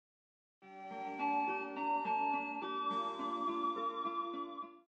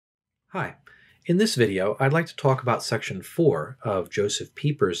Hi. In this video, I'd like to talk about section 4 of Josef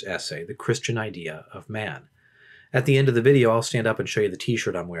Pieper's essay, The Christian Idea of Man. At the end of the video, I'll stand up and show you the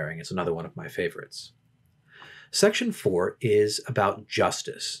t-shirt I'm wearing. It's another one of my favorites. Section 4 is about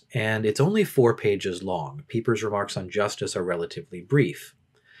justice, and it's only 4 pages long. Pieper's remarks on justice are relatively brief.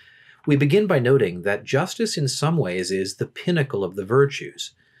 We begin by noting that justice in some ways is the pinnacle of the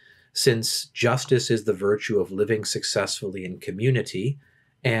virtues. Since justice is the virtue of living successfully in community,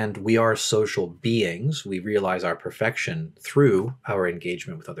 and we are social beings, we realize our perfection through our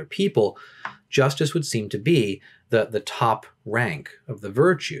engagement with other people, justice would seem to be the top rank of the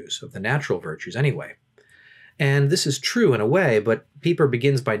virtues, of the natural virtues anyway. And this is true in a way, but Pieper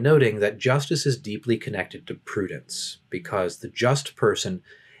begins by noting that justice is deeply connected to prudence, because the just person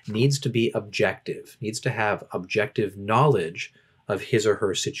needs to be objective, needs to have objective knowledge of his or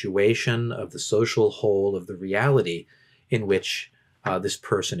her situation, of the social whole, of the reality in which this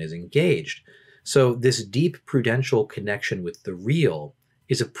person is engaged. So this deep prudential connection with the real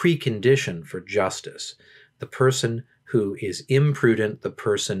is a precondition for justice. The person who is imprudent, the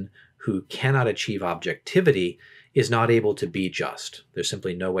person who cannot achieve objectivity, is not able to be just. There's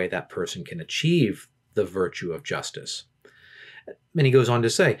simply no way that person can achieve the virtue of justice. And he goes on to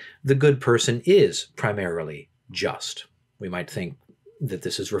say, the good person is primarily just. We might think that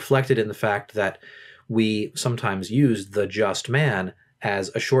this is reflected in the fact that we sometimes use the just man as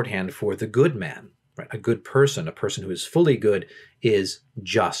a shorthand for the good man. Right? A good person, a person who is fully good, is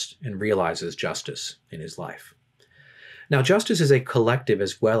just and realizes justice in his life. Now, justice is a collective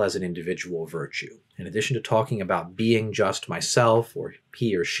as well as an individual virtue. In addition to talking about being just myself, or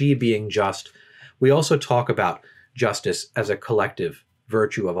he or she being just, we also talk about justice as a collective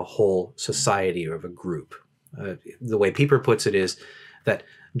virtue of a whole society or of a group. The way Pieper puts it is that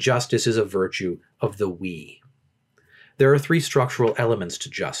justice is a virtue of the we. There are 3 structural elements to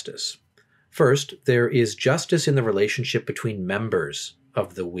justice. First, there is justice in the relationship between members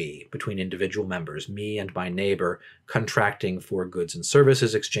of the we, between individual members, me and my neighbor, contracting for goods and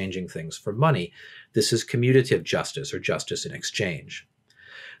services, exchanging things for money. This is commutative justice, or justice in exchange.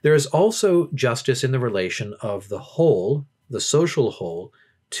 There is also justice in the relation of the whole, the social whole,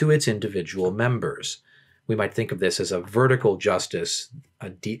 to its individual members. We might think of this as a vertical justice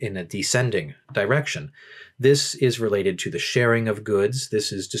in a descending direction. This is related to the sharing of goods.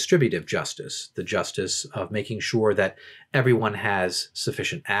 This is distributive justice, the justice of making sure that everyone has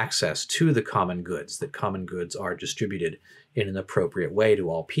sufficient access to the common goods, that common goods are distributed in an appropriate way to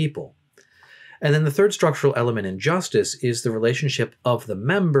all people. And then the third structural element in justice is the relationship of the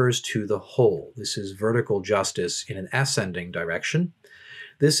members to the whole. This is vertical justice in an ascending direction.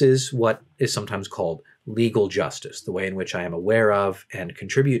 This is what is sometimes called legal justice, the way in which I am aware of and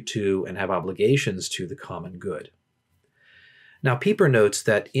contribute to and have obligations to the common good. Now, Pieper notes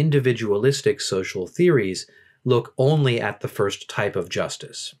that individualistic social theories look only at the first type of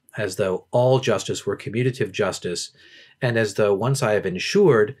justice, as though all justice were commutative justice, and as though once I have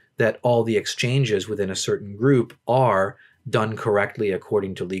ensured that all the exchanges within a certain group are done correctly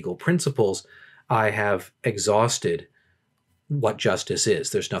according to legal principles, I have exhausted what justice is.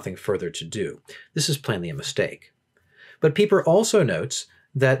 There's nothing further to do. This is plainly a mistake. But Pieper also notes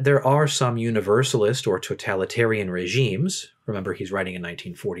that there are some universalist or totalitarian regimes, remember he's writing in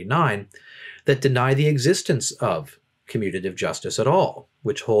 1949, that deny the existence of commutative justice at all,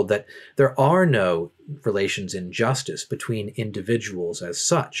 which hold that there are no relations in justice between individuals as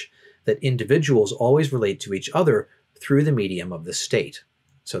such, that individuals always relate to each other through the medium of the state,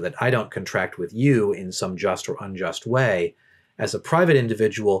 so that I don't contract with you in some just or unjust way. As a private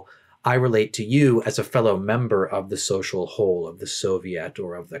individual, I relate to you as a fellow member of the social whole, of the Soviet,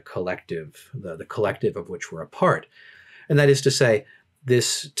 or of the collective, the collective of which we're a part. And that is to say,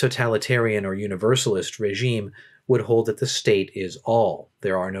 this totalitarian or universalist regime would hold that the state is all.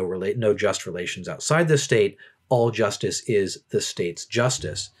 There are no just relations outside the state. All justice is the state's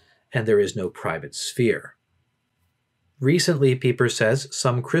justice, and there is no private sphere. Recently, Pieper says,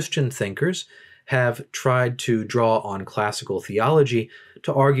 some Christian thinkers have tried to draw on classical theology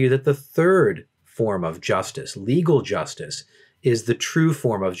to argue that the third form of justice, legal justice, is the true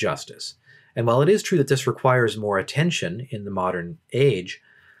form of justice. And while it is true that this requires more attention in the modern age,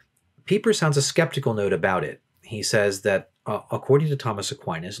 Pieper sounds a skeptical note about it. He says that, according to Thomas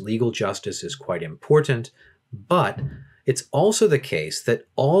Aquinas, legal justice is quite important, but it's also the case that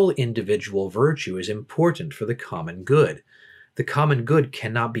all individual virtue is important for the common good. The common good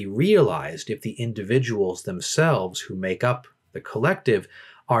cannot be realized if the individuals themselves who make up the collective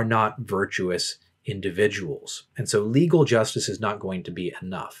are not virtuous individuals. And so legal justice is not going to be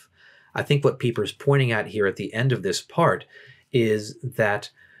enough. I think what Pieper's pointing at here at the end of this part is that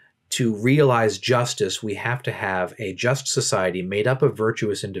to realize justice, we have to have a just society made up of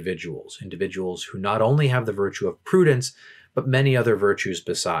virtuous individuals, individuals who not only have the virtue of prudence, but many other virtues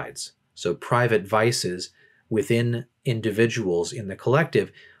besides. So private vices within individuals in the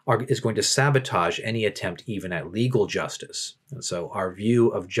collective is going to sabotage any attempt even at legal justice. And so our view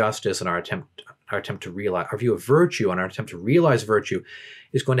of justice and our attempt to realize, our view of virtue and our attempt to realize virtue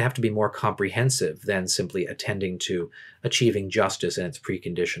is going to have to be more comprehensive than simply attending to achieving justice and its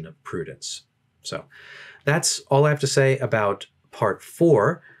precondition of prudence. So that's all I have to say about part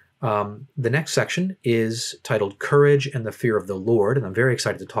 4. The next section is titled Courage and the Fear of the Lord, and I'm very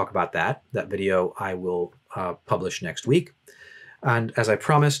excited to talk about that. That video I will publish next week. And as I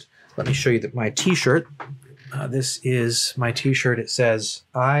promised, let me show you my t-shirt. This is my t-shirt. It says,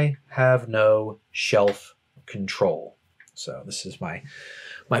 "I have no shelf control." So this is my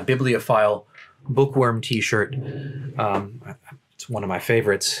bibliophile bookworm t-shirt. It's one of my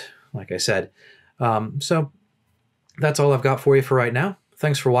favorites, like I said. So that's all I've got for you for right now.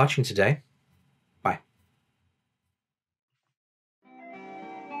 Thanks for watching today.